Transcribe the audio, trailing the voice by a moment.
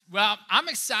Well, I'm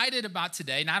excited about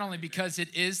today, not only because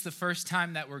it is the first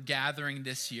time that we're gathering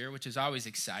this year, which is always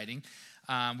exciting.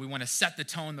 We want to set the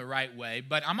tone the right way,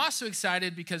 but I'm also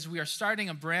excited because we are starting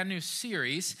a brand new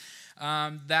series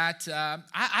that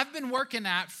I've been working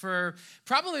at for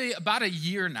probably about a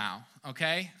year now,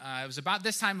 okay? It was about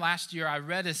this time last year I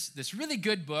read this really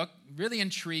good book, really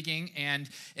intriguing, and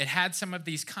it had some of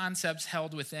these concepts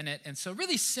held within it. And so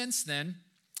really since then,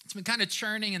 it's been kind of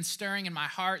churning and stirring in my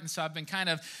heart, and so I've been kind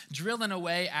of drilling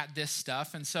away at this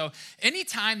stuff. And so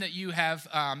anytime that you have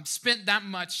spent that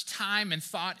much time and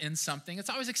thought in something, it's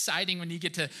always exciting when you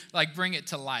get to bring it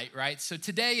to light, right? So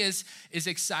today is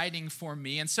exciting for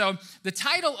me. And so the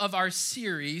title of our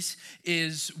series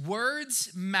is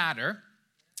Words Matter,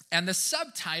 and the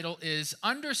subtitle is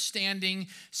Understanding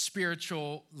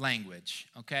Spiritual Language,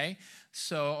 okay?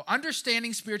 So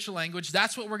understanding spiritual language,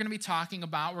 that's what we're going to be talking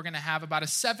about. We're going to have about a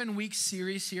 7-week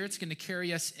series here. It's going to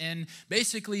carry us in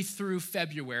basically through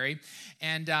February.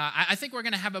 And I think we're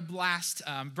going to have a blast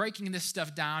breaking this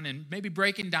stuff down and maybe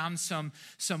breaking down some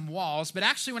walls. But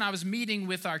actually, when I was meeting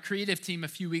with our creative team a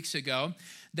few weeks ago,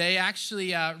 they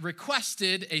actually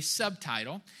requested a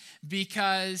subtitle,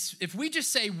 because if we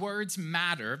just say words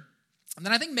matter, and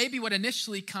then I think maybe what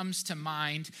initially comes to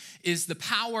mind is the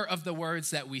power of the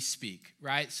words that we speak,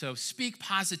 right? So speak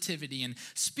positivity and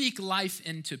speak life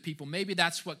into people. Maybe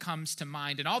that's what comes to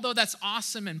mind. And although that's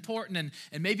awesome, important,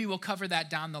 and maybe we'll cover that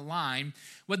down the line,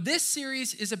 what this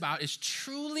series is about is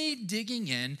truly digging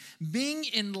in, being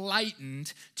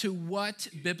enlightened to what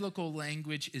biblical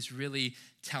language is really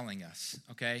telling us,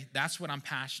 okay? That's what I'm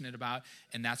passionate about,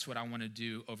 and that's what I want to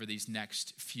do over these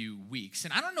next few weeks.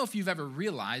 And I don't know if you've ever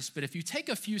realized, but if you take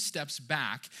a few steps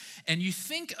back and you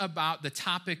think about the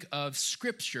topic of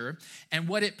Scripture and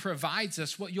what it provides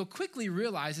us, what you'll quickly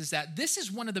realize is that this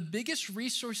is one of the biggest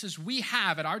resources we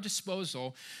have at our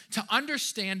disposal to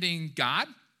understanding God,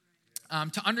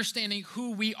 to understanding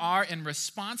who we are in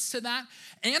response to that,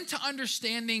 and to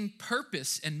understanding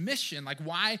purpose and mission, like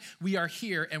why we are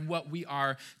here and what we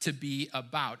are to be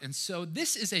about. And so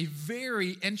this is a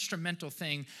very instrumental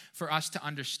thing for us to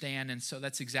understand, and so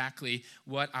that's exactly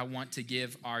what I want to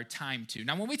give our time to.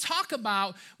 Now, when we talk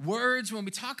about words, when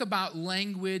we talk about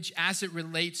language as it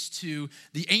relates to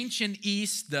the ancient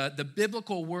East, the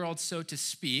biblical world, so to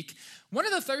speak, one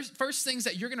of the first things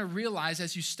that you're going to realize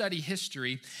as you study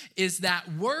history is that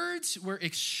words were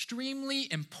extremely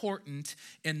important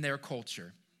in their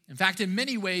culture. In fact, in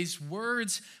many ways,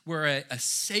 words were a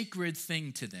sacred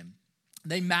thing to them.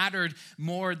 They mattered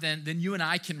more than you and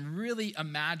I can really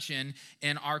imagine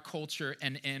in our culture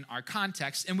and in our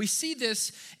context. And we see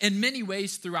this in many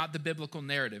ways throughout the biblical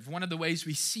narrative. One of the ways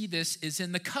we see this is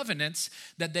in the covenants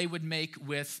that they would make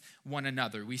with one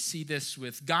another. We see this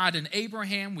with God and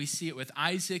Abraham. We see it with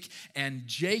Isaac and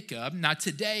Jacob. Now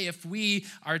today, if we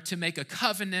are to make a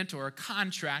covenant or a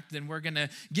contract, then we're going to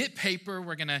get paper.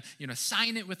 We're going to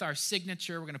sign it with our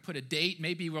signature. We're going to put a date.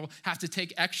 Maybe we'll have to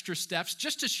take extra steps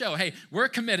just to show, hey, we're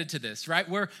committed to this, right?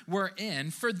 We're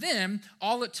in. For them,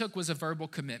 all it took was a verbal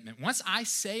commitment. Once I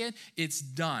say it, it's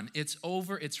done. It's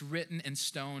over. It's written in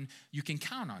stone. You can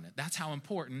count on it. That's how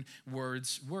important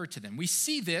words were to them. We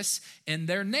see this in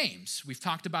their names. We've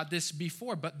talked about this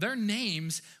before, but their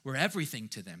names were everything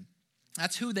to them.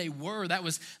 That's who they were. That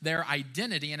was their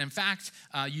identity. And in fact,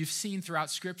 you've seen throughout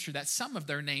Scripture that some of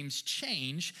their names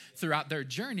change throughout their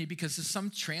journey because of some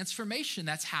transformation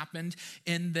that's happened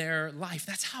in their life.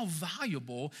 That's how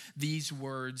valuable these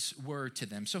words were to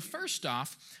them. So first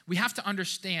off, we have to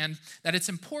understand that it's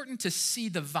important to see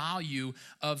the value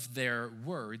of their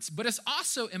words, but it's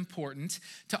also important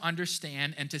to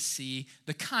understand and to see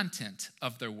the content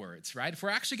of their words, right? If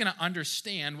we're actually going to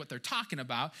understand what they're talking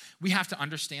about, we have to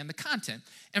understand the content.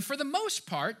 And for the most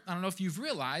part, I don't know if you've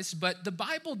realized, but the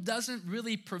Bible doesn't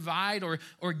really provide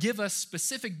or give us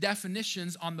specific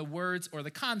definitions on the words or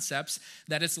the concepts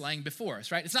that it's laying before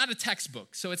us, right? It's not a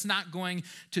textbook, so it's not going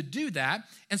to do that.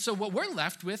 And so what we're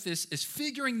left with is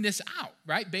figuring this out,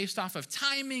 right? Based off of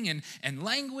timing and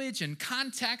language and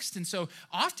context. And so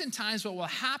oftentimes what will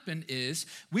happen is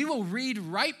we will read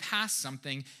right past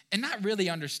something and not really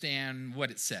understand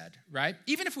what it said, right?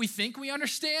 Even if we think we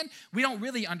understand, we don't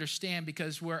really understand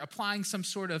because we're applying some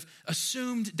sort of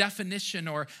assumed definition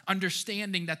or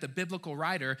understanding that the biblical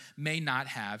writer may not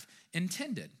have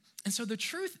intended. And so the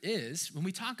truth is, when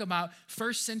we talk about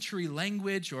first century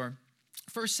language or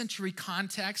first century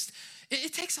context,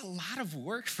 it takes a lot of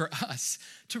work for us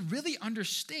to really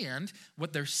understand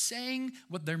what they're saying,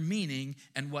 what they're meaning,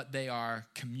 and what they are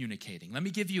communicating. Let me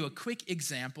give you a quick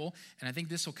example, and I think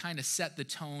this will kind of set the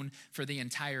tone for the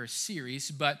entire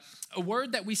series. But a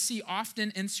word that we see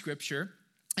often in Scripture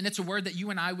and it's a word that you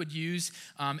and I would use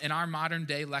in our modern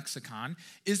day lexicon,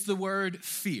 is the word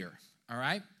fear, all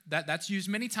right? That's used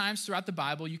many times throughout the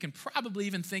Bible. You can probably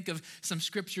even think of some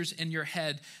scriptures in your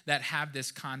head that have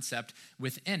this concept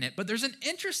within it. But there's an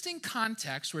interesting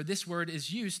context where this word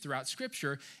is used throughout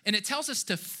Scripture, and it tells us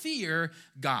to fear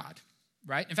God,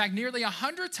 right? In fact, nearly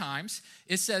 100 times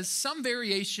it says some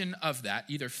variation of that,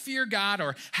 either fear God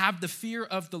or have the fear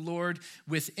of the Lord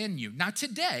within you. Now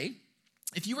today,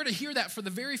 if you were to hear that for the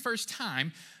very first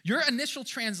time, your initial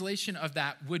translation of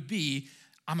that would be,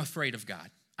 I'm afraid of God.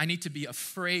 I need to be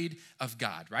afraid of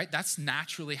God, right? That's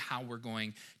naturally how we're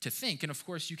going to think. And of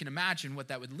course, you can imagine what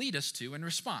that would lead us to in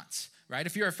response, right?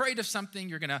 If you're afraid of something,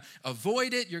 you're going to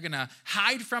avoid it. You're going to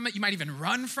hide from it. You might even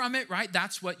run from it, right?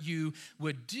 That's what you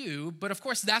would do. But of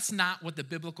course, that's not what the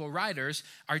biblical writers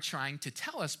are trying to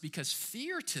tell us, because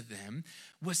fear to them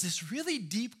was this really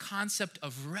deep concept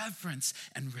of reverence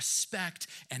and respect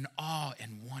and awe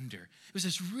and wonder. It was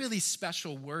this really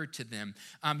special word to them.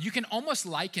 You can almost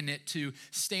liken it to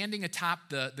standing atop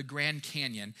the Grand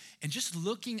Canyon and just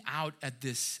looking out at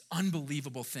this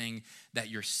unbelievable thing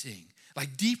that you're seeing.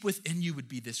 Like deep within you would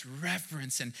be this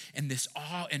reverence and this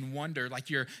awe and wonder, like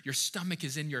your stomach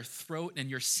is in your throat and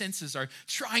your senses are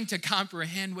trying to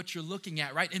comprehend what you're looking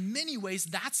at, right? In many ways,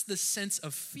 that's the sense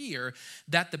of fear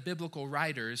that the biblical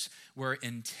writers were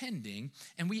intending.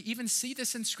 And we even see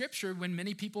this in Scripture when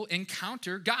many people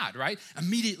encounter God, right?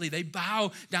 Immediately they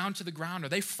bow down to the ground or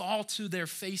they fall to their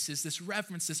faces, this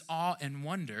reverence, this awe and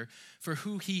wonder for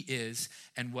who He is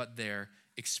and what they're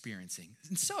experiencing.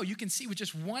 And so you can see with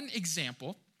just one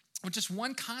example, with just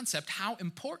one concept, how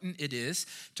important it is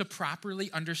to properly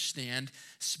understand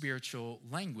spiritual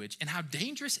language and how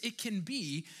dangerous it can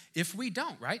be if we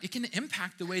don't, right? It can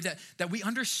impact the way that we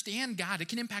understand God. It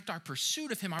can impact our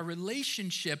pursuit of Him, our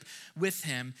relationship with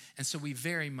Him. And so we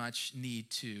very much need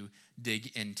to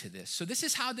dig into this. So this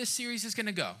is how this series is going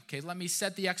to go. Okay, let me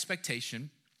set the expectation.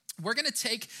 We're going to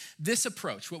take this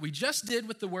approach, what we just did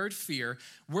with the word fear,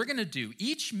 we're going to do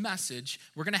each message,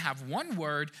 we're going to have one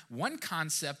word, one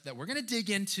concept that we're going to dig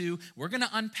into, we're going to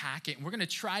unpack it, and we're going to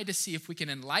try to see if we can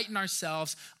enlighten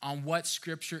ourselves on what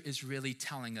Scripture is really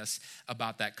telling us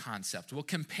about that concept. We'll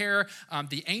compare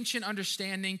the ancient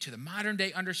understanding to the modern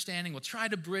day understanding. We'll try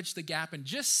to bridge the gap and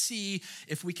just see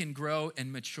if we can grow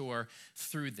and mature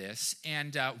through this.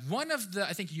 And one of the,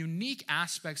 I think, unique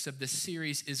aspects of this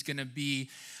series is going to be,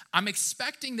 I'm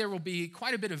expecting there will be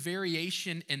quite a bit of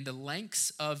variation in the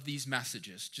lengths of these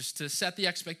messages, just to set the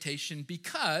expectation,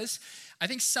 because I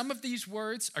think some of these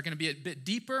words are going to be a bit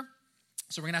deeper.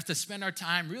 So we're going to have to spend our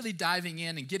time really diving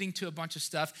in and getting to a bunch of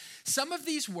stuff. Some of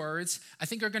these words, I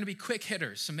think, are going to be quick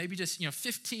hitters. So maybe just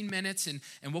 15 minutes and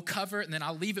we'll cover it, and then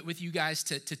I'll leave it with you guys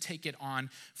to take it on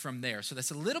from there. So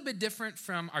that's a little bit different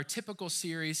from our typical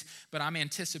series, but I'm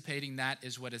anticipating that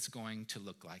is what it's going to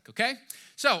look like, okay?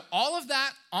 So all of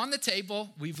that on the table,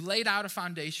 we've laid out a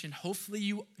foundation. Hopefully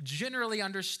you generally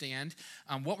understand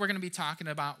what we're going to be talking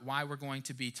about, why we're going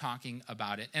to be talking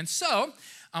about it. And so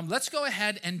let's go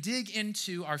ahead and dig into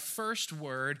our first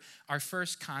word, our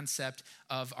first concept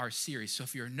of our series. So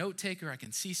if you're a note taker, I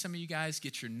can see some of you guys,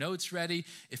 get your notes ready.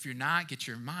 If you're not, get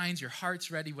your minds, your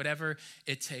hearts ready, whatever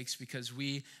it takes, because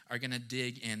we are going to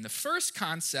dig in. The first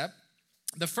concept,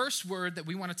 the first word that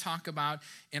we want to talk about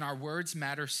in our Words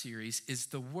Matter series is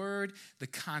the word, the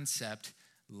concept,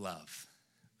 love.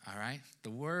 All right? The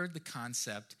word, the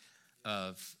concept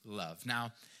of love.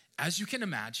 Now, as you can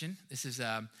imagine, this is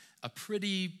a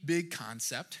pretty big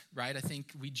concept, right? I think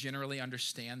we generally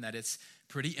understand that it's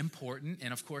pretty important.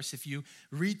 And of course, if you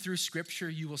read through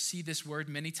Scripture, you will see this word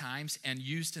many times and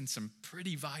used in some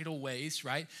pretty vital ways,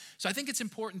 right? So I think it's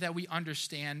important that we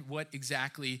understand what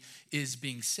exactly is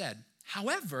being said.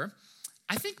 However,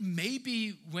 I think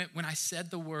maybe when I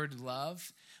said the word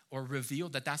love or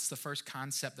revealed that that's the first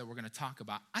concept that we're going to talk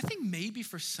about, I think maybe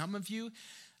for some of you,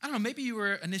 I don't know, maybe you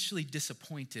were initially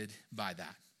disappointed by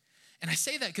that. And I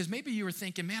say that because maybe you were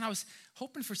thinking, man, I was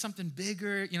hoping for something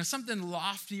bigger, something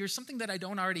loftier, something that I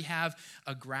don't already have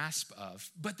a grasp of.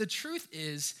 But the truth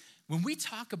is, when we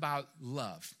talk about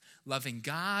love, loving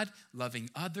God,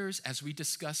 loving others, as we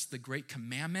discuss the great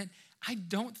commandment, I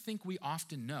don't think we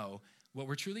often know what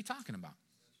we're truly talking about.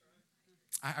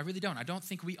 I really don't. I don't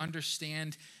think we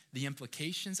understand the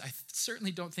implications. I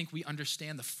certainly don't think we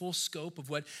understand the full scope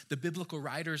of what the biblical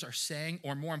writers are saying,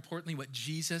 or more importantly, what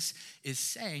Jesus is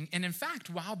saying. And in fact,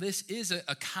 while this is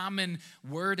a common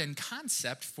word and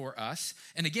concept for us,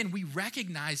 and again, we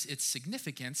recognize its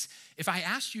significance, if I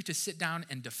asked you to sit down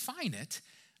and define it,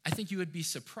 I think you would be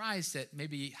surprised at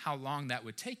maybe how long that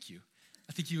would take you.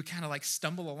 I think you would kind of like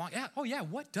stumble along. Yeah, oh yeah,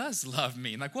 what does love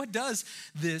mean? Like, what does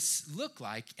this look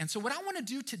like? And so what I want to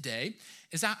do today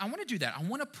is I want to do that. I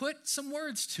want to put some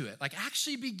words to it, like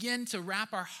actually begin to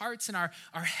wrap our hearts and our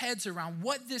heads around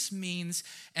what this means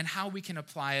and how we can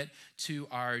apply it to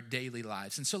our daily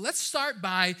lives. And so let's start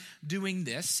by doing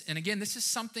this. And again, this is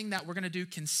something that we're going to do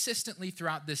consistently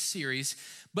throughout this series.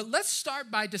 But let's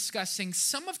start by discussing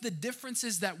some of the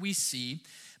differences that we see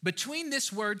between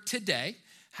this word today,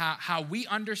 how we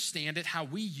understand it, how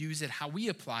we use it, how we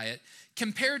apply it,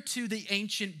 compared to the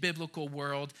ancient biblical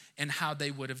world and how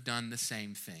they would have done the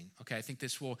same thing. Okay, I think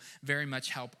this will very much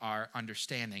help our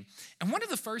understanding. And one of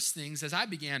the first things as I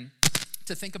began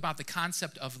to think about the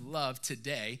concept of love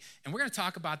today, and we're going to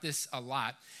talk about this a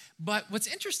lot, but what's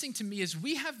interesting to me is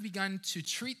we have begun to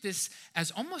treat this as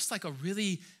almost like a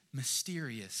really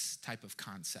mysterious type of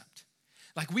concept.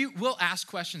 Like we'll ask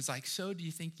questions like, so do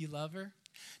you think you love her?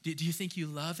 Do you think you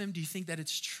love him? Do you think that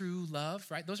it's true love,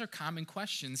 right? Those are common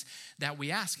questions that we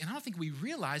ask. And I don't think we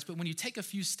realize, but when you take a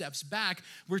few steps back,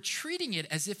 we're treating it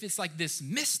as if it's like this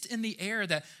mist in the air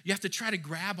that you have to try to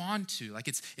grab onto. Like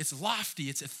it's lofty,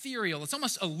 it's ethereal, it's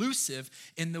almost elusive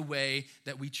in the way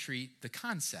that we treat the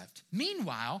concept.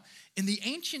 Meanwhile, in the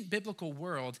ancient biblical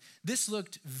world, this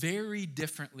looked very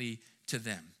differently to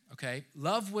them. Okay,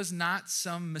 love was not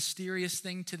some mysterious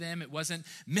thing to them. It wasn't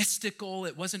mystical.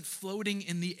 It wasn't floating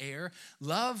in the air.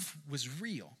 Love was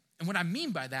real. And what I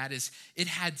mean by that is it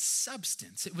had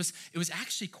substance. It was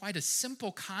actually quite a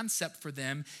simple concept for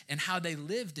them and how they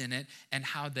lived in it and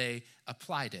how they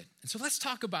applied it. And so let's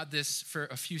talk about this for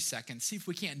a few seconds, see if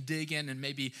we can't dig in and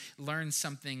maybe learn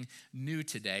something new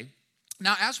today.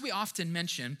 Now, as we often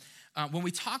mention, when we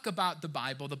talk about the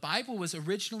Bible was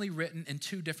originally written in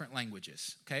two different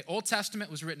languages, okay? Old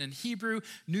Testament was written in Hebrew,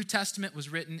 New Testament was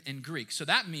written in Greek. So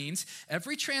that means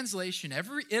every translation,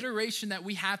 every iteration that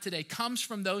we have today comes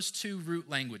from those two root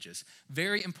languages.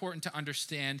 Very important to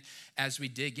understand as we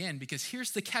dig in, because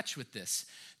here's the catch with this.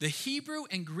 The Hebrew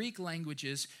and Greek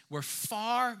languages were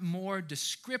far more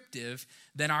descriptive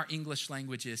than our English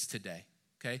language is today.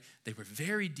 Okay, they were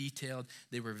very detailed,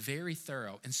 they were very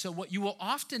thorough. And so what you will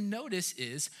often notice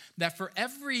is that for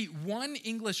every one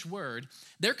English word,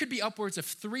 there could be upwards of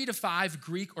 3 to 5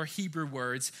 Greek or Hebrew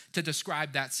words to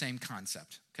describe that same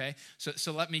concept. Okay,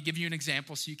 so let me give you an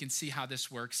example so you can see how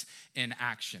this works in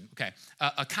action. Okay,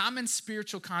 a common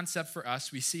spiritual concept for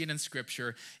us, we see it in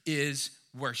Scripture, is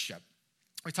worship.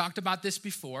 We talked about this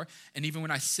before, and even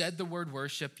when I said the word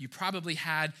worship, you probably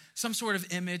had some sort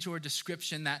of image or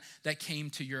description that came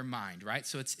to your mind, right?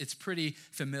 So it's pretty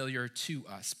familiar to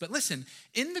us. But listen,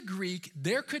 in the Greek,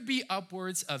 there could be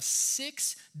upwards of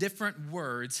 6 different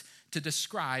words to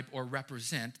describe or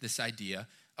represent this idea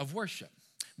of worship.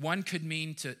 One could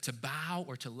mean to bow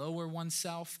or to lower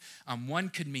oneself. One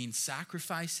could mean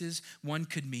sacrifices. One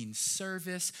could mean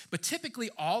service. But typically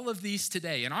all of these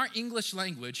today in our English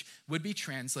language would be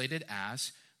translated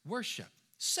as worship.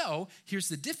 So here's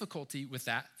the difficulty with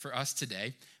that for us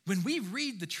today. When we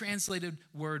read the translated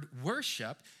word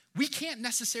worship, we can't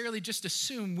necessarily just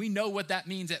assume we know what that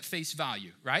means at face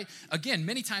value, right? Again,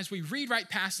 many times we read right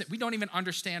past it. We don't even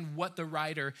understand what the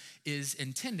writer is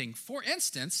intending. For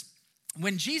instance,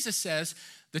 when Jesus says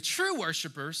the true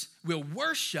worshipers will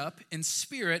worship in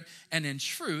spirit and in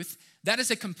truth, that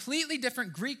is a completely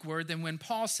different Greek word than when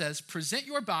Paul says, present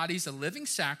your bodies a living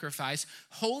sacrifice,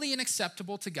 holy and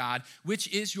acceptable to God,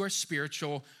 which is your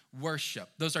spiritual worship.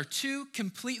 Those are two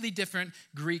completely different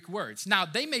Greek words. Now,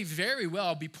 they may very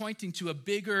well be pointing to a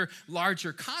bigger,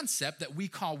 larger concept that we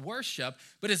call worship,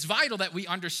 but it's vital that we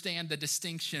understand the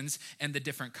distinctions and the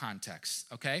different contexts,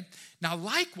 okay? Now,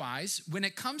 likewise, when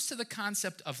it comes to the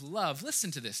concept of love,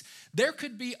 listen to this. There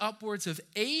could be upwards of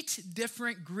 8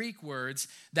 different Greek words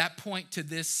that point to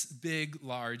this big,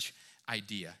 large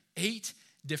idea. 8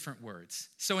 different words.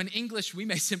 So in English, we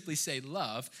may simply say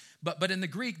love, but in the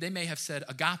Greek, they may have said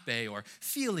agape or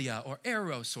philia or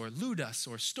eros or ludus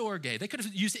or storge. They could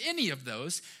have used any of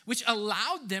those, which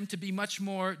allowed them to be much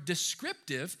more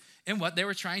descriptive in what they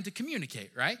were trying to communicate,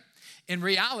 right? In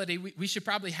reality, we should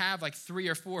probably have like 3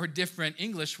 or 4 different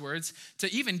English words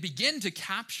to even begin to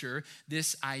capture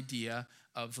this idea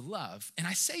of love. And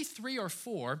I say 3 or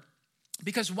 4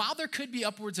 because while there could be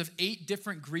upwards of 8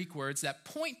 different Greek words that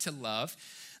point to love,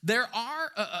 there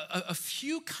are a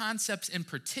few concepts in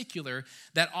particular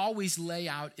that always lay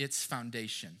out its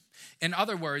foundation. In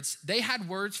other words, they had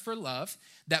words for love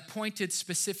that pointed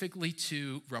specifically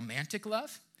to romantic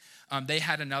love, They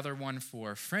had another one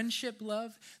for friendship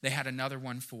love. They had another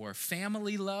one for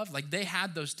family love. Like they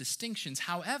had those distinctions.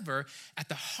 However, at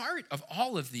the heart of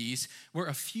all of these were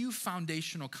a few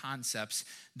foundational concepts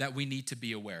that we need to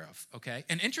be aware of, okay?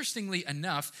 And interestingly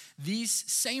enough, these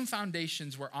same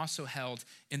foundations were also held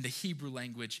in the Hebrew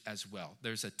language as well.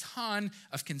 There's a ton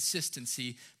of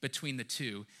consistency between the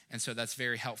two, and so that's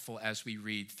very helpful as we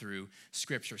read through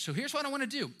Scripture. So here's what I want to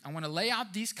do. I want to lay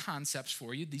out these concepts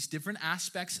for you, these different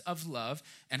aspects of love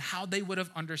and how they would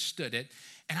have understood it.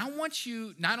 And I want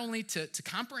you not only to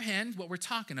comprehend what we're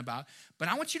talking about, but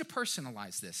I want you to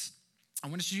personalize this. I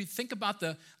want you to think about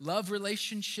the love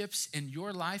relationships in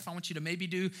your life. I want you to maybe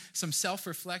do some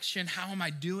self-reflection. How am I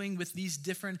doing with these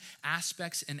different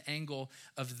aspects and angle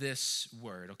of this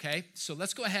word, okay? So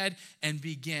let's go ahead and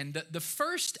begin. The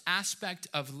first aspect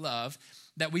of love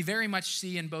that we very much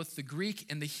see in both the Greek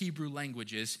and the Hebrew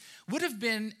languages would have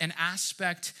been an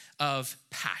aspect of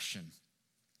passion.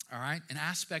 All right, an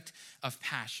aspect of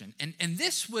passion. And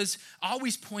this was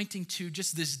always pointing to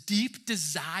just this deep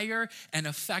desire and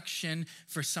affection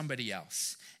for somebody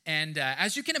else. And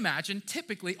as you can imagine,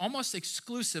 typically, almost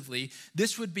exclusively,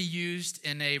 this would be used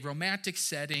in a romantic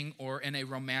setting or in a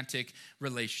romantic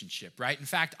relationship, right? In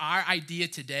fact, our idea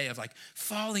today of like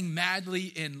falling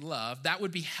madly in love, that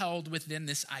would be held within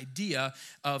this idea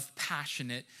of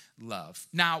passionate love.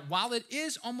 Now, while it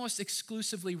is almost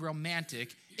exclusively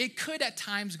romantic, it could at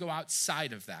times go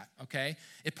outside of that, okay?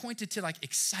 It pointed to like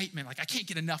excitement, like I can't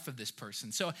get enough of this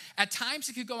person. So at times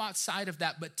it could go outside of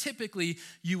that, but typically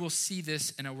you will see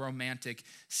this in a romantic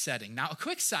setting. Now, a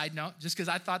quick side note, just because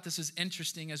I thought this was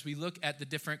interesting as we look at the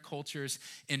different cultures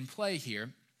in play here,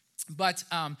 but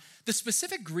the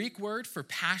specific Greek word for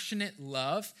passionate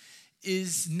love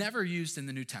is never used in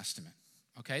the New Testament.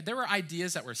 Okay, there were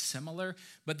ideas that were similar,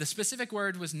 but the specific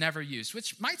word was never used,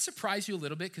 which might surprise you a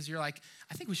little bit because you're like,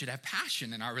 I think we should have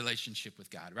passion in our relationship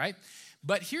with God, right?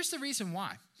 But here's the reason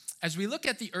why. As we look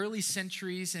at the early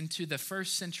centuries into the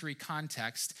first century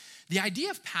context, the idea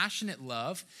of passionate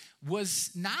love was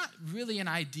not really an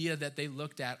idea that they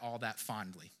looked at all that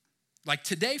fondly. Like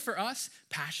today for us,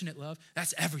 passionate love,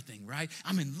 that's everything, right?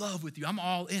 I'm in love with you. I'm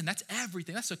all in. That's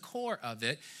everything. That's the core of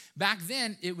it. Back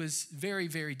then, it was very,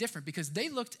 very different because they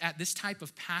looked at this type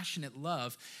of passionate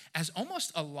love as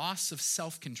almost a loss of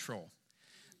self-control.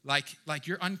 Like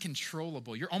you're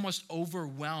uncontrollable. You're almost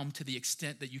overwhelmed to the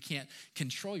extent that you can't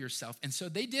control yourself. And so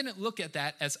they didn't look at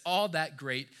that as all that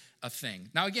great a thing.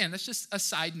 Now, again, that's just a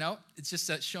side note. It's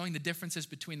just showing the differences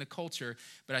between the culture,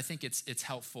 but I think it's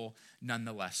helpful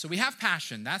nonetheless. So we have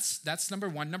passion. That's number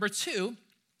one. Number two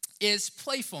is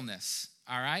playfulness,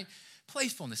 all right?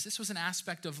 Playfulness. This was an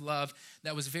aspect of love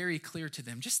that was very clear to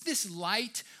them. Just this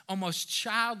light, almost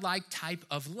childlike type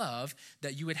of love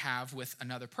that you would have with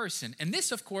another person. And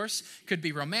this, of course, could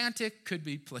be romantic, could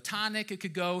be platonic. It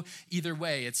could go either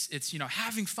way. It's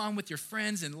having fun with your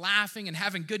friends and laughing and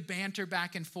having good banter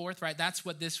back and forth, right? That's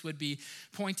what this would be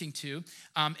pointing to.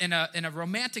 In a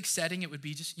romantic setting, it would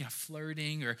be just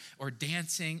flirting or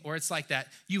dancing, or it's like that.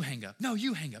 You hang up. No,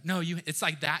 you hang up. No, you. It's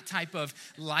like that type of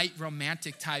light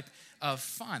romantic type of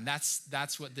fun.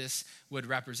 That's what this would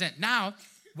represent. Now,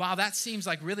 while that seems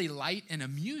like really light and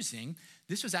amusing,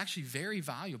 this was actually very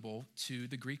valuable to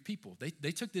the Greek people.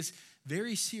 They took this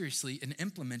very seriously in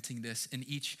implementing this in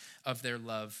each of their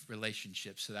love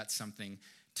relationships. So that's something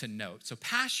to note. So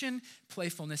passion,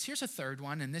 playfulness. Here's a third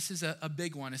one, and this is a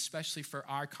big one, especially for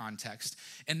our context,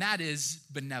 and that is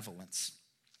benevolence.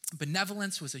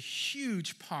 Benevolence was a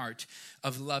huge part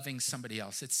of loving somebody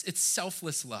else. It's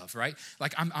selfless love, right?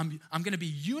 Like I'm going to be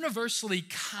universally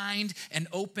kind and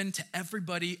open to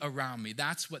everybody around me.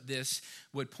 That's what this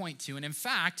would point to. And in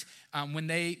fact, when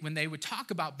they would talk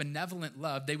about benevolent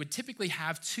love, they would typically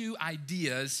have two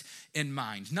ideas in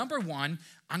mind. Number one,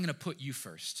 I'm going to put you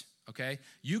first. Okay?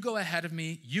 You go ahead of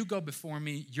me, you go before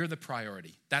me, you're the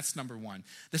priority. That's number one.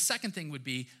 The second thing would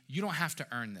be, you don't have to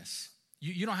earn this.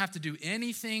 You don't have to do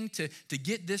anything to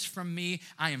get this from me.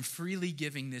 I am freely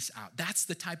giving this out. That's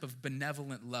the type of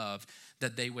benevolent love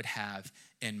that they would have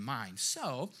in mind.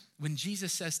 So when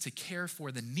Jesus says to care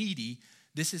for the needy,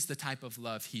 this is the type of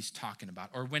love he's talking about.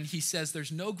 Or when he says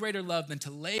there's no greater love than to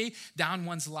lay down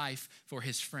one's life for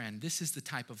his friend, this is the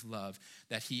type of love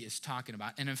that he is talking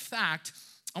about. And in fact,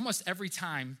 almost every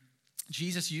time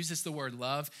Jesus uses the word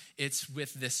love, it's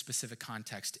with this specific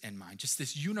context in mind. Just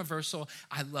this universal,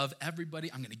 I love everybody.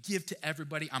 I'm going to give to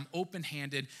everybody. I'm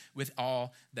open-handed with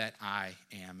all that I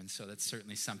am. And so that's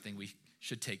certainly something we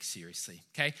should take seriously,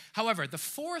 okay? However, the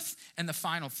fourth and the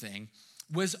final thing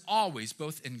was always,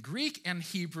 both in Greek and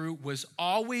Hebrew, was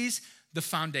always the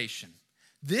foundation.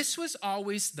 This was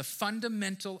always the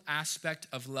fundamental aspect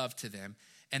of love to them,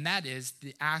 and that is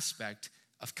the aspect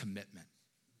of commitment.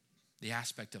 The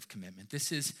aspect of commitment.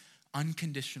 This is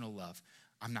unconditional love.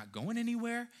 I'm not going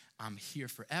anywhere. I'm here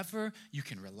forever. You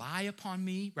can rely upon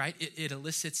me, right? It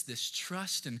elicits this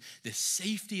trust and this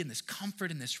safety and this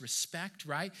comfort and this respect,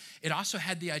 right? It also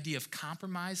had the idea of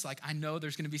compromise. Like, I know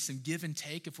there's going to be some give and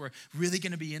take if we're really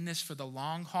going to be in this for the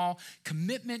long haul.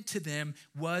 Commitment to them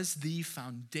was the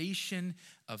foundation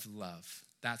of love.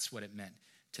 That's what it meant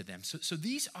to them. So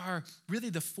these are really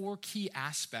the four key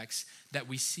aspects that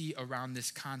we see around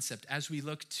this concept as we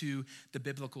look to the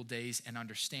biblical days and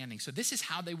understanding. So this is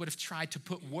how they would have tried to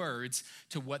put words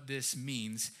to what this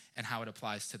means and how it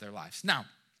applies to their lives. Now,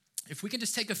 if we can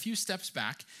just take a few steps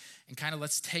back and kind of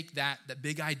let's take that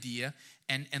big idea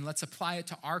and let's apply it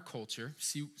to our culture,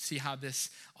 see how this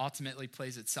ultimately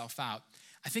plays itself out.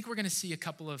 I think we're going to see a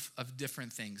couple of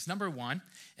different things. Number one,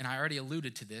 and I already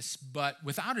alluded to this, but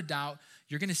without a doubt,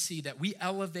 you're going to see that we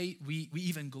elevate, we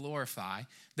even glorify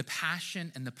the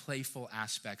passion and the playful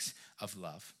aspects of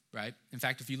love, right? In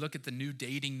fact, if you look at the new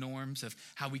dating norms of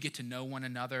how we get to know one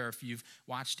another, or if you've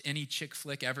watched any chick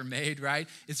flick ever made, right?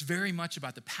 It's very much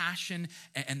about the passion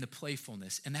and the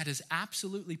playfulness. And that has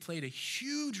absolutely played a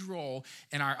huge role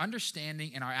in our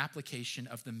understanding and our application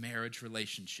of the marriage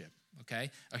relationship.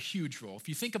 Okay, a huge role. If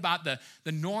you think about the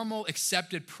normal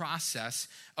accepted process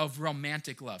of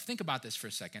romantic love, think about this for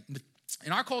a second.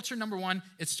 In our culture, number one,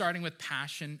 it's starting with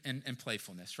passion and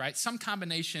playfulness, right? Some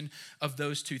combination of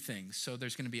those two things. So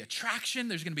there's going to be attraction,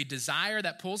 there's going to be desire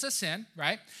that pulls us in,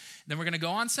 right? Then we're going to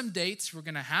go on some dates, we're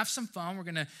going to have some fun, we're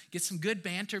going to get some good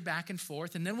banter back and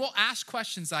forth, and then we'll ask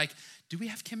questions like, do we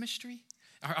have chemistry?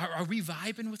 Are we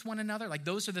vibing with one another? Like,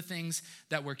 those are the things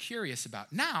that we're curious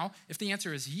about. Now, if the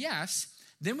answer is yes,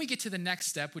 then we get to the next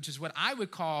step, which is what I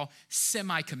would call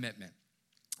semi-commitment.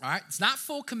 All right, it's not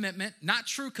full commitment, not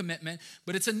true commitment,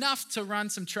 but it's enough to run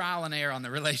some trial and error on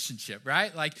the relationship,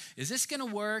 right? Like, is this going to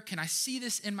work? Can I see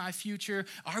this in my future?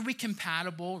 Are we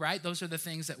compatible, right? Those are the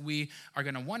things that we are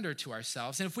going to wonder to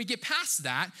ourselves. And if we get past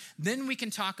that, then we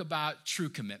can talk about true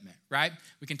commitment, right?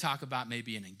 We can talk about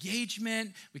maybe an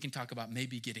engagement. We can talk about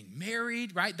maybe getting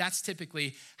married, right? That's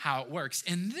typically how it works.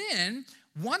 And then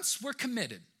once we're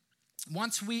committed,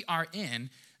 once we are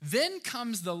in, then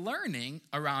comes the learning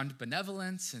around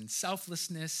benevolence and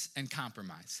selflessness and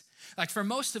compromise. Like, for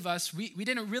most of us, we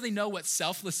didn't really know what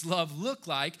selfless love looked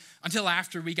like until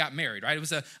after we got married, right? It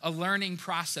was a learning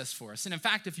process for us. And in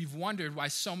fact, if you've wondered why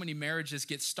so many marriages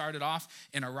get started off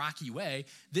in a rocky way,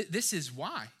 this is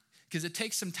why. Because it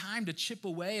takes some time to chip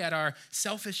away at our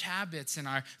selfish habits and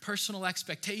our personal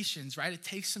expectations, right? It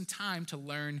takes some time to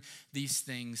learn these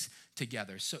things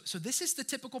together. So this is the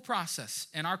typical process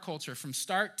in our culture from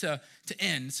start to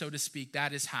end, so to speak.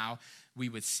 That is how we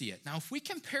would see it. Now, if we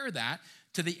compare that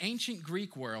to the ancient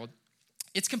Greek world,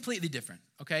 it's completely different,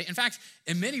 okay? In fact,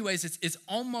 in many ways, it's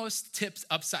almost tipped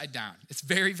upside down. It's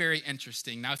very, very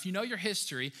interesting. Now, if you know your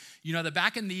history, you know that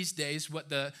back in these days, what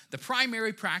the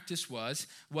primary practice was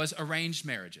arranged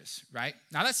marriages, right?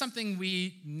 Now, that's something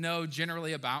we know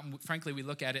generally about, and frankly, we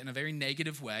look at it in a very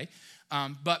negative way.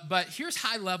 But here's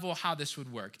high level how this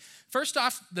would work. First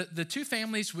off, the two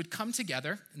families would come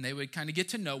together and they would kind of get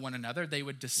to know one another. They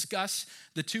would discuss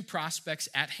the two prospects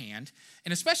at hand.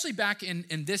 And especially back in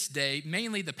this day,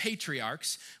 mainly the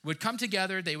patriarchs would come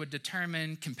together. They would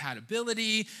determine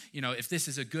compatibility, if this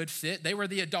is a good fit. They were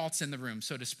the adults in the room,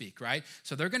 so to speak, right?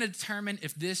 So they're going to determine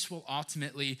if this will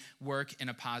ultimately work in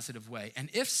a positive way. And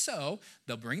if so,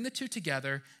 they'll bring the two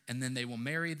together and then they will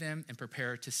marry them and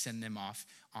prepare to send them off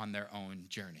on their own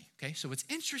journey, okay? So what's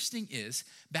interesting is,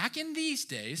 back in these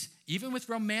days, even with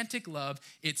romantic love,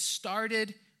 it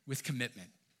started with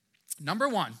commitment. Number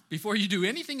one, before you do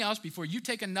anything else, before you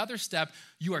take another step,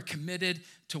 you are committed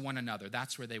to one another.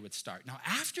 That's where they would start. Now,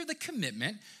 after the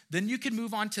commitment, then you can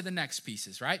move on to the next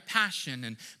pieces, right? Passion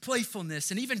and playfulness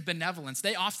and even benevolence.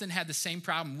 They often had the same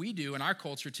problem we do in our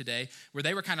culture today, where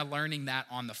they were kind of learning that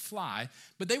on the fly,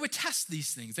 but they would test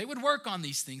these things. They would work on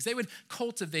these things. They would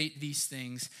cultivate these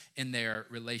things in their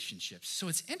relationships. So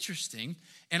it's interesting.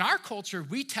 In our culture,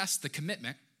 we test the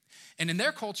commitment. And in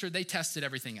their culture, they tested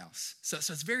everything else. So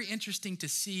it's very interesting to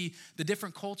see the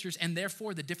different cultures and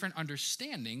therefore the different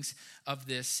understandings of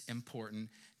this important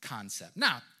concept.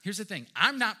 Now, here's the thing.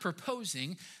 I'm not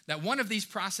proposing that one of these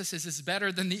processes is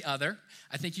better than the other.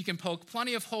 I think you can poke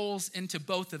plenty of holes into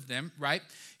both of them, right?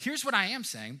 Here's what I am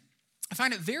saying. I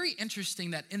find it very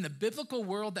interesting that in the biblical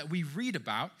world that we read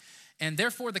about, and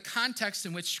therefore the context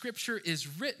in which Scripture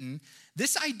is written,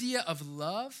 this idea of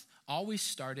love always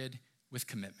started with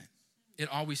commitment. It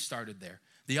always started there.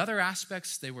 The other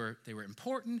aspects, they were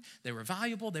important, they were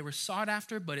valuable, they were sought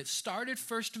after, but it started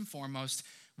first and foremost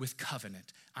with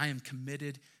covenant. I am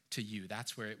committed to you.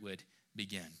 That's where it would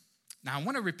begin. Now, I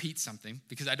want to repeat something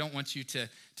because I don't want you to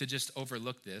just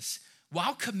overlook this.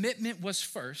 While commitment was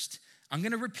first, I'm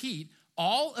going to repeat,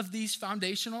 all of these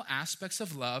foundational aspects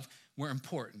of love were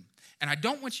important. And I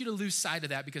don't want you to lose sight of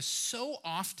that because so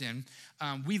often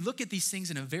we look at these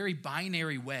things in a very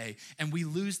binary way and we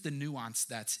lose the nuance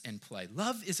that's in play.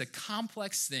 Love is a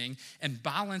complex thing and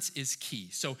balance is key.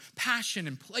 So passion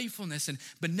and playfulness and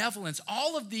benevolence,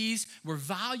 all of these were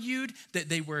valued, that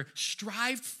they were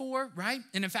strived for, right?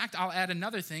 And in fact, I'll add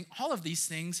another thing. All of these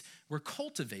things were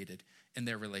cultivated in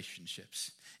their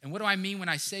relationships. And what do I mean when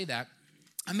I say that?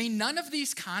 I mean, none of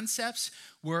these concepts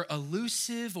were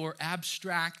elusive or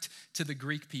abstract to the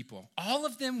Greek people. All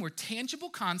of them were tangible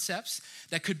concepts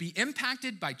that could be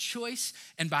impacted by choice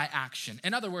and by action.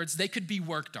 In other words, they could be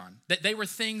worked on. That they were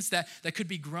things that could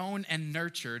be grown and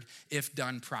nurtured if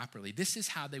done properly. This is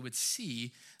how they would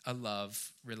see a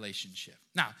love relationship.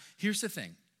 Now, here's the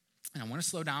thing, and I want to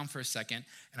slow down for a second,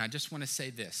 and I just want to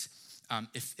say this.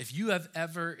 If you have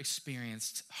ever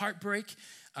experienced heartbreak,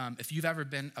 if you've ever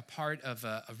been a part of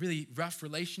a really rough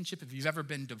relationship, if you've ever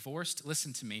been divorced,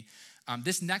 listen to me.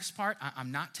 This next part, I'm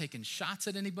not taking shots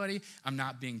at anybody. I'm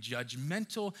not being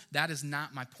judgmental. That is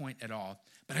not my point at all.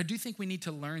 But I do think we need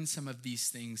to learn some of these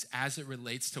things as it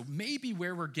relates to maybe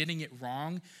where we're getting it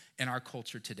wrong in our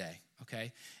culture today,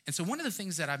 okay? And so one of the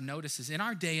things that I've noticed is in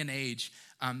our day and age,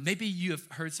 maybe you have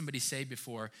heard somebody say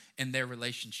before in their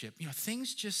relationship,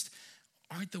 things just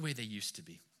aren't the way they used to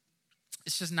be.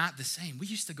 It's just not the same. We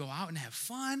used to go out and have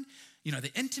fun.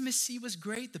 The intimacy was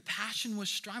great. The passion was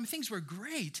strong. Things were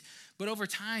great. But over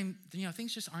time,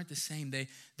 things just aren't the same.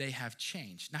 They have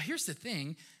changed. Now, here's the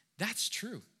thing. That's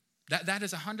true. That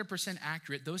is 100%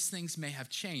 accurate. Those things may have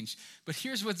changed. But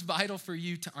here's what's vital for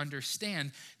you to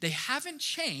understand. They haven't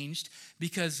changed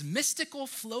because mystical,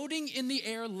 floating in the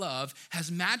air love has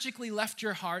magically left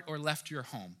your heart or left your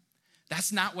home.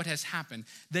 That's not what has happened.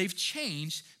 They've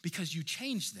changed because you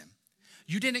changed them.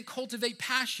 You didn't cultivate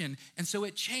passion, and so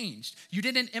it changed. You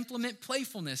didn't implement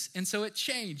playfulness, and so it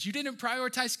changed. You didn't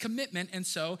prioritize commitment, and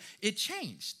so it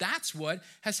changed. That's what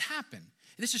has happened.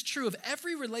 This is true of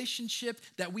every relationship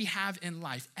that we have in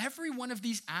life. Every one of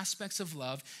these aspects of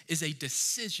love is a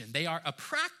decision. They are a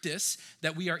practice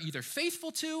that we are either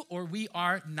faithful to or we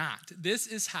are not. This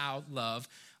is how love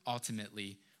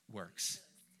ultimately works.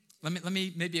 Let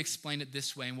me maybe explain it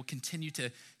this way, and we'll continue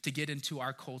to get into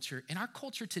our culture. In our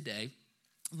culture today,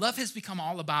 love has become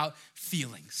all about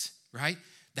feelings, right?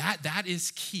 That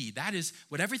is key. That is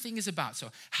what everything is about.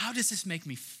 So how does this make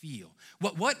me feel?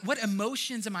 What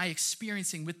emotions am I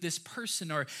experiencing with this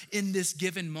person or in this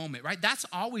given moment, right? That's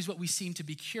always what we seem to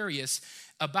be curious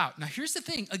about. Now, here's the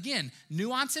thing. Again,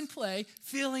 nuance and play,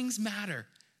 feelings matter.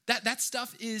 That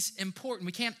stuff is important.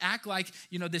 We can't act like,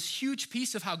 this huge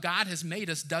piece of how God has made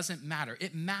us doesn't matter.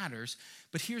 It matters.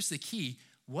 But here's the key.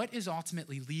 What is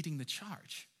ultimately leading the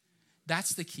charge?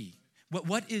 That's the key.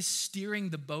 What is steering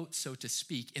the boat, so to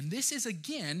speak? And this is,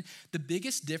 again, the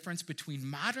biggest difference between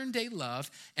modern day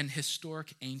love and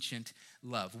historic ancient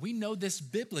love. We know this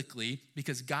biblically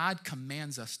because God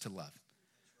commands us to love.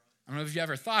 I don't know if you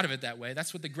ever thought of it that way.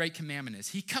 That's what the great commandment is.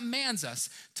 He commands us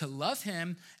to love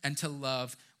him and to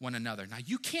love one another. Now,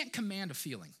 you can't command a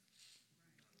feeling.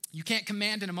 You can't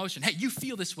command an emotion. Hey, you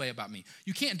feel this way about me.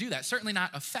 You can't do that, certainly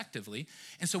not effectively.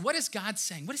 And so what is God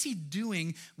saying? What is he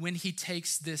doing when he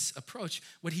takes this approach?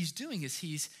 What he's doing is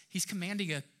he's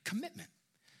commanding a commitment.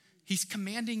 He's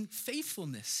commanding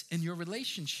faithfulness in your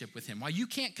relationship with him. While you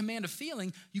can't command a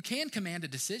feeling, you can command a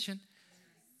decision.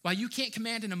 While you can't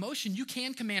command an emotion, you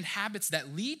can command habits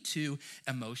that lead to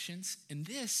emotions. And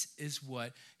this is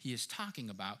what he is talking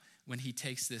about when he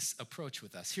takes this approach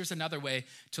with us. Here's another way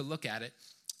to look at it.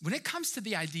 When it comes to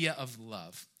the idea of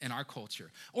love in our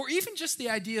culture, or even just the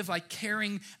idea of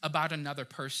caring about another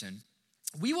person,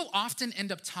 we will often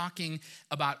end up talking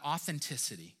about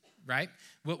authenticity, right?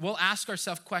 We'll ask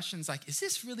ourselves questions like, is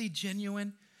this really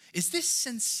genuine? Is this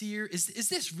sincere? Is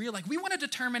this real? We want to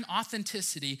determine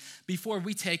authenticity before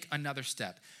we take another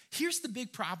step. Here's the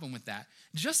big problem with that.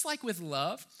 Just like with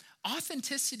love,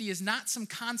 authenticity is not some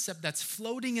concept that's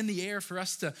floating in the air for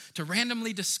us to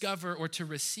randomly discover or to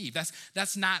receive.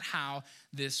 That's not how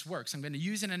this works. I'm going to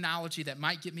use an analogy that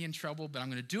might get me in trouble, but I'm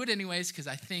going to do it anyways because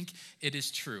I think it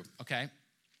is true, okay?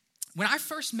 When I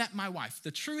first met my wife,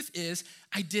 the truth is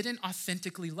I didn't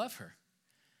authentically love her.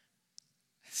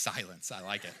 Silence, I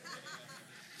like it.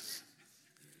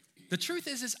 The truth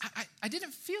is I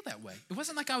didn't feel that way. It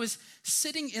wasn't like I was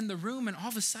sitting in the room and all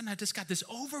of a sudden I just got this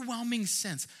overwhelming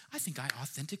sense. I think I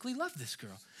authentically love this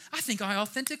girl. I think I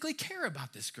authentically care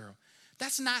about this girl.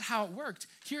 That's not how it worked.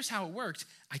 Here's how it worked.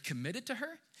 I committed to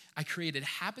her. I created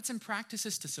habits and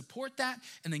practices to support that.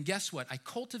 And then guess what? I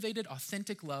cultivated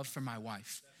authentic love for my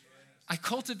wife. I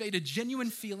cultivated genuine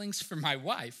feelings for my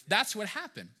wife. That's what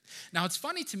happened. Now, it's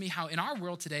funny to me how in our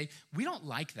world today, we don't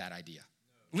like that idea.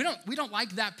 We don't like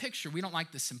that picture. We don't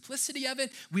like the simplicity of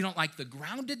it. We don't like the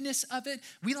groundedness of it.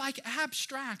 We like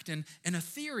abstract and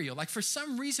ethereal. Like for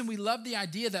some reason, we love the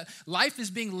idea that life is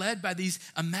being led by these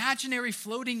imaginary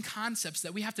floating concepts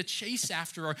that we have to chase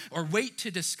after or wait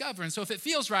to discover. And so if it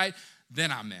feels right,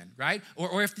 then I'm in, right?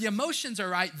 Or if the emotions are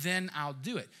right, then I'll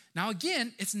do it. Now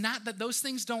again, it's not that those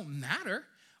things don't matter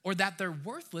or that they're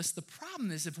worthless. The problem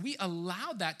is if we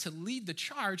allow that to lead the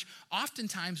charge,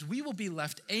 oftentimes we will be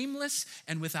left aimless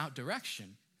and without direction.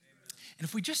 Amen. And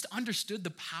if we just understood the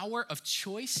power of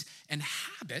choice and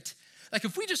habit, like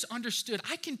if we just understood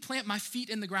I can plant my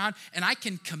feet in the ground and I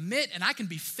can commit and I can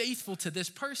be faithful to this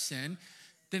person,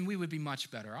 then we would be much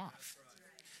better off.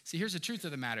 See, here's the truth of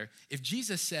the matter. If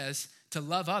Jesus says to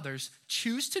love others,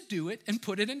 choose to do it and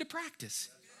put it into practice.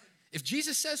 If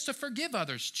Jesus says to forgive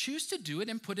others, choose to do it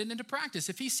and put it into practice.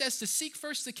 If he says to seek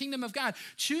first the kingdom of God,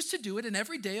 choose to do it, and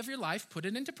every day of your life, put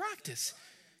it into practice.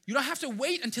 You don't have to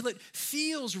wait until it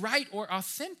feels right or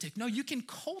authentic. No, you can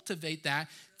cultivate that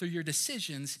through your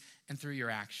decisions and through your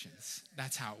actions.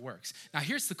 That's how it works. Now,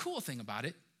 here's the cool thing about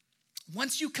it.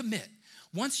 Once you commit,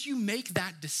 once you make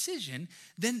that decision,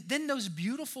 then those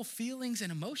beautiful feelings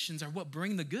and emotions are what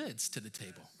bring the goods to the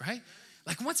table, right?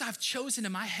 Like once I've chosen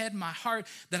in my head, my heart,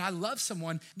 that I love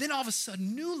someone, then all of a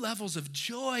sudden new levels of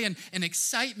joy and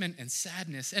excitement and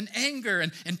sadness and anger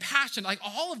and passion, like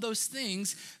all of those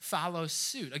things follow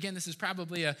suit. Again, this is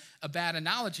probably a bad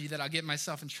analogy that I'll get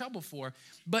myself in trouble for.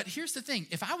 But here's the thing.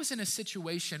 If I was in a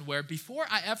situation where before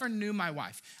I ever knew my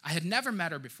wife, I had never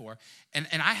met her before, and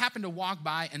I happened to walk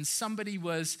by and somebody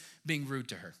was being rude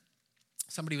to her.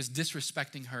 Somebody was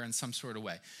disrespecting her in some sort of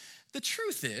way. The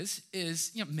truth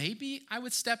is, maybe I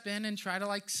would step in and try to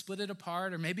like split it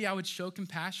apart, or maybe I would show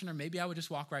compassion, or maybe I would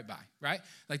just walk right by, right?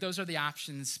 Like those are the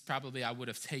options probably I would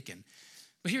have taken.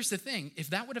 But here's the thing.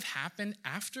 If that would have happened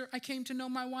after I came to know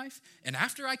my wife and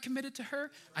after I committed to her,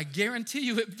 I guarantee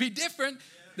you it'd be different.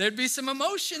 There'd be some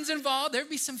emotions involved. There'd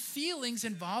be some feelings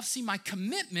involved. See, my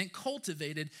commitment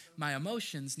cultivated my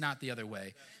emotions, not the other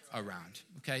way around,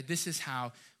 okay? This is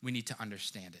how we need to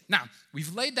understand it. Now,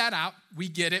 we've laid that out. We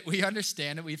get it. We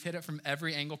understand it. We've hit it from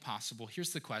every angle possible.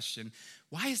 Here's the question.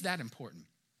 Why is that important?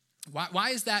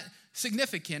 Why is that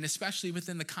significant, especially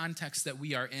within the context that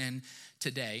we are in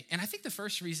today? And I think the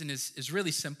first reason is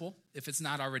really simple, if it's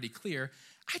not already clear.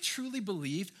 I truly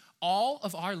believe all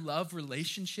of our love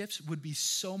relationships would be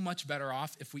so much better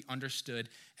off if we understood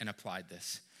and applied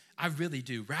this. I really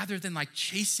do. Rather than like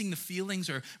chasing the feelings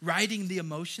or riding the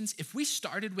emotions, if we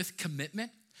started with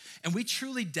commitment and we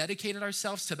truly dedicated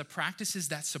ourselves to the practices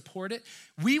that support it,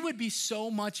 we would be so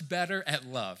much better at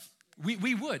love.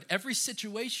 We would. Every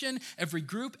situation, every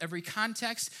group, every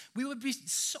context, we would be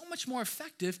so much more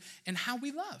effective in how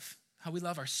we love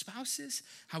our spouses,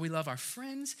 how we love our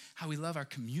friends, how we love our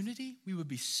community. We would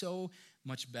be so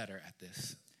much better at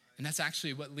this. And that's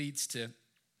actually what leads to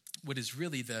what is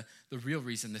really the real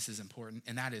reason this is important,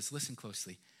 and that is, listen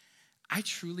closely, I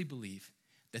truly believe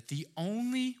that the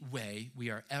only way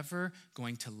we are ever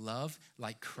going to love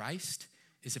like Christ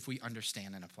is if we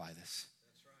understand and apply this.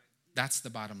 That's right. That's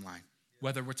the bottom line.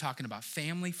 Whether we're talking about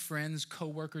family, friends,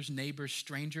 coworkers, neighbors,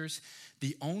 strangers,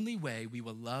 the only way we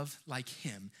will love like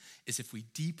him is if we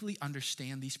deeply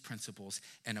understand these principles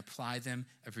and apply them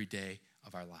every day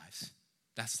of our lives.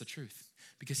 That's the truth.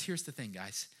 Because here's the thing,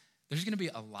 guys. There's going to be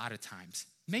a lot of times,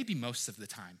 maybe most of the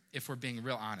time, if we're being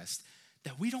real honest,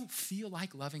 that we don't feel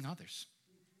like loving others.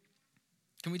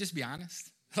 Can we just be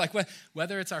honest? Like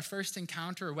whether it's our first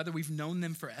encounter or whether we've known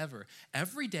them forever,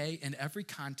 every day in every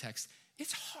context,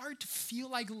 it's hard to feel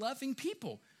like loving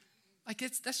people. Like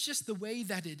that's just the way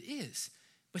that it is.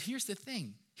 But here's the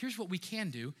thing. Here's what we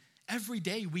can do. Every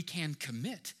day we can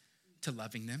commit to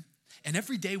loving them. And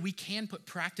every day we can put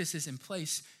practices in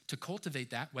place to cultivate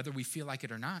that, whether we feel like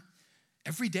it or not.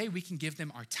 Every day we can give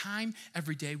them our time.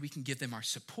 Every day we can give them our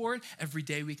support. Every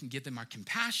day we can give them our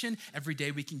compassion. Every day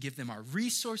we can give them our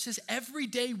resources. Every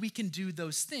day we can do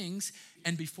those things.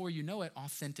 And before you know it,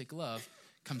 authentic love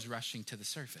comes rushing to the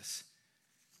surface.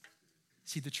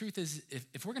 See, the truth is,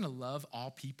 if we're going to love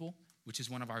all people, which is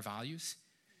one of our values,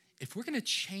 if we're going to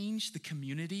change the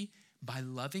community by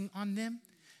loving on them,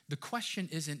 the question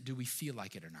isn't, do we feel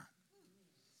like it or not?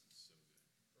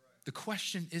 The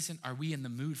question isn't, are we in the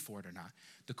mood for it or not?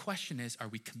 The question is, are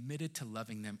we committed to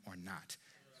loving them or not?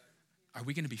 Are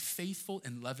we going to be faithful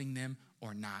in loving them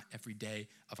or not every day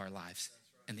of our lives?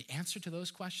 And the answer to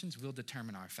those questions will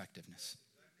determine our effectiveness.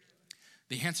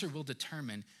 The answer will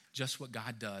determine just what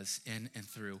God does in and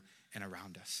through and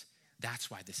around us.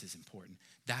 That's why this is important.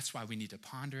 That's why we need to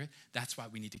ponder it. That's why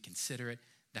we need to consider it.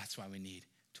 That's why we need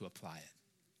to apply it.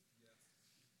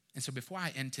 And so before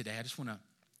I end today, I just want to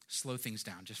slow things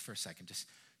down just for a second. Just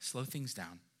slow things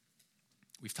down.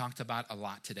 We've talked about a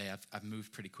lot today. I've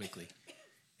moved pretty quickly.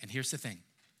 And here's the thing.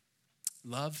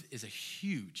 Love is a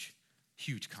huge,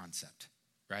 huge concept,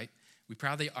 right? We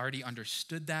probably already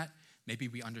understood that. Maybe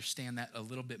we understand that a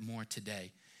little bit more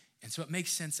today. And so it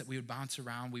makes sense that we would bounce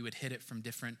around. We would hit it from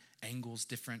different angles,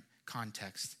 different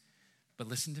contexts. But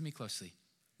listen to me closely.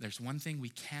 There's one thing we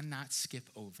cannot skip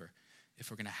over if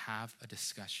we're going to have a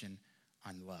discussion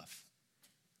on love.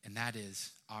 And that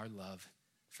is our love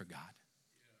for God.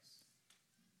 Yes.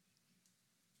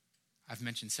 I've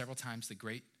mentioned several times the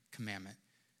great commandment.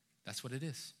 That's what it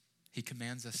is. He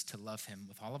commands us to love him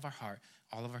with all of our heart,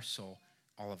 all of our soul,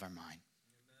 all of our mind. Amen.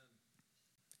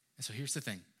 And so here's the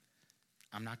thing.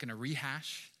 I'm not going to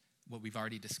rehash what we've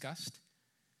already discussed.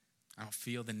 I don't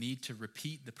feel the need to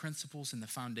repeat the principles and the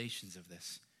foundations of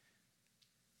this.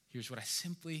 Here's what I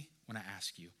simply want to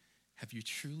ask you. Have you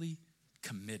truly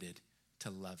committed to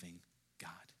loving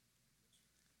God?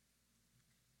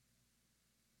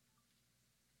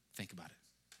 Think about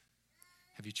it.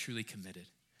 Have you truly committed?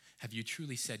 Have you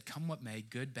truly said, come what may,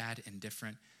 good, bad,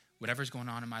 indifferent, whatever's going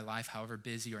on in my life, however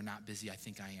busy or not busy I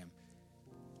think I am,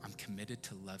 I'm committed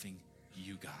to loving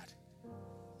you, God.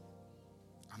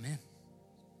 I'm in.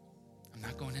 I'm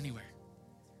not going anywhere.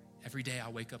 Every day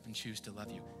I'll wake up and choose to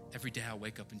love you. Every day I'll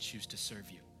wake up and choose to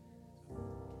serve you.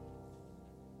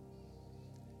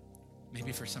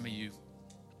 Maybe for some of you,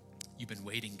 you've been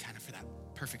waiting kind of for that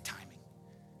perfect timing.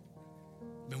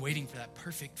 You've been waiting for that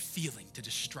perfect feeling to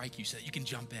just strike you so that you can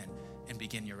jump in and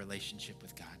begin your relationship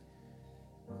with God.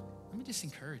 Let me just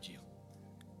encourage you.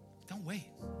 Don't wait.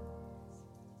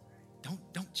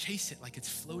 Don't chase it like it's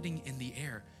floating in the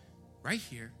air. Right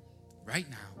here, right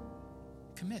now,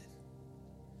 commit.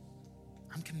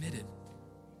 I'm committed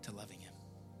to loving him.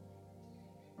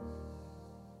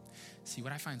 See,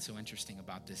 what I find so interesting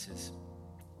about this is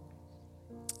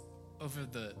over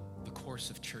the course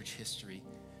of church history,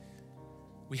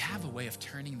 we have a way of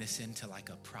turning this into like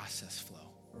a process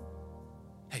flow.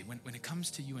 Hey, when it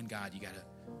comes to you and God, you got to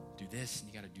do this and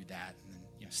you got to do that. And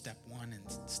then, step 1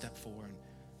 and step 4 and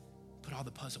put all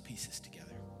the puzzle pieces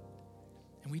together.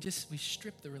 And we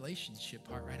strip the relationship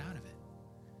part right out of it.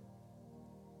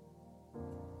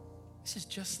 This is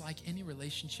just like any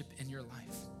relationship in your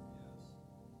life.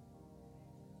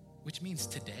 Which means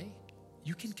today,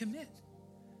 you can commit.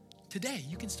 Today,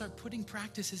 you can start putting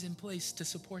practices in place to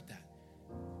support that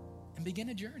and begin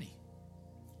a journey.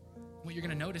 What you're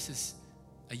going to notice is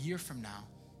a year from now,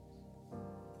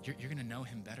 you're going to know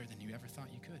him better than you ever thought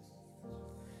you could.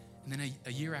 And then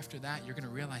a year after that, you're going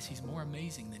to realize he's more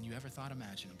amazing than you ever thought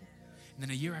imaginable. And then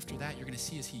a year after that, you're going to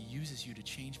see as he uses you to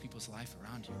change people's life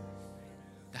around you.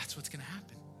 That's what's going to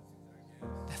happen.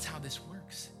 That's how this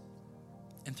works.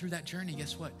 And through that journey,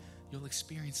 guess what? You'll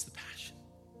experience the passion.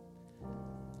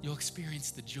 You'll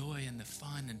experience the joy and the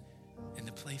fun and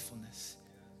the playfulness.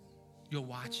 You'll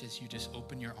watch as you just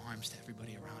open your arms to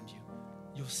everybody around you.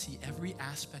 You'll see every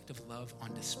aspect of love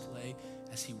on display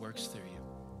as he works through you.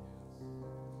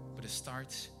 But it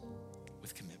starts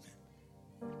with commitment.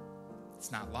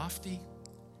 It's not lofty.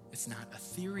 It's not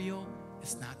ethereal.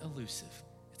 It's not elusive.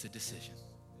 It's a decision.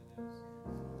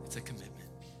 It's a commitment.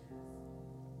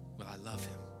 Will I love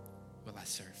him? Will I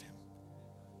serve him?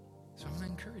 So I'm going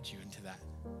to encourage you into that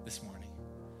this morning.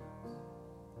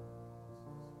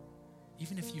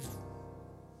 Even if you've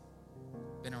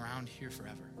been around here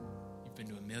forever, you've been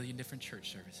to a million different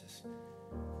church services,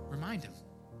 remind him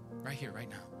right here, right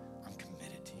now, I'm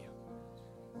committed to you.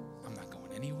 I'm not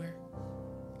going anywhere.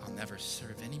 I'll never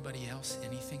serve anybody else,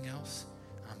 anything else.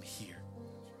 I'm here.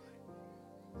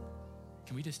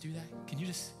 Can we just do that? Can you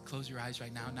just close your eyes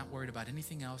right now, not worried about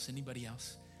anything else, anybody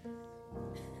else?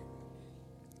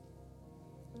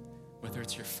 Whether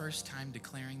it's your first time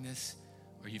declaring this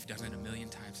or you've done it a million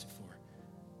times before,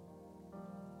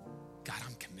 God,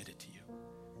 I'm committed to you.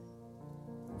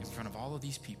 In front of all of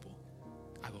these people,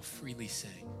 I will freely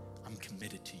say, I'm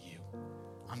committed to you.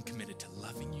 I'm committed to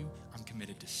loving you. I'm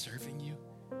committed to serving you.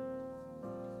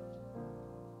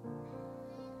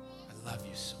 I love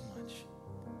you so much.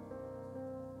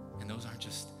 And those aren't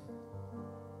just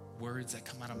words that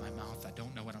come out of my mouth. I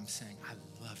don't know what I'm saying. I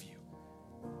love you.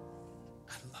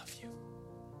 I love you.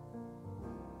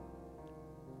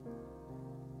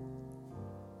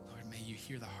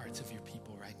 hear the hearts of your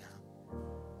people right now.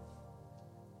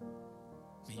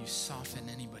 May you soften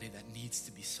anybody that needs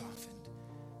to be softened.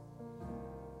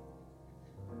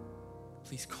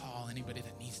 Please call anybody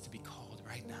that needs to be called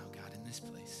right now, God, in this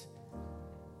place.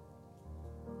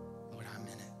 Lord, I'm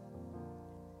in it.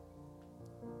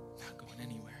 Not going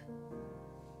anywhere.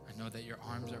 I know that your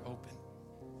arms are open.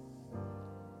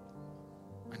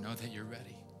 I know that you're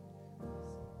ready.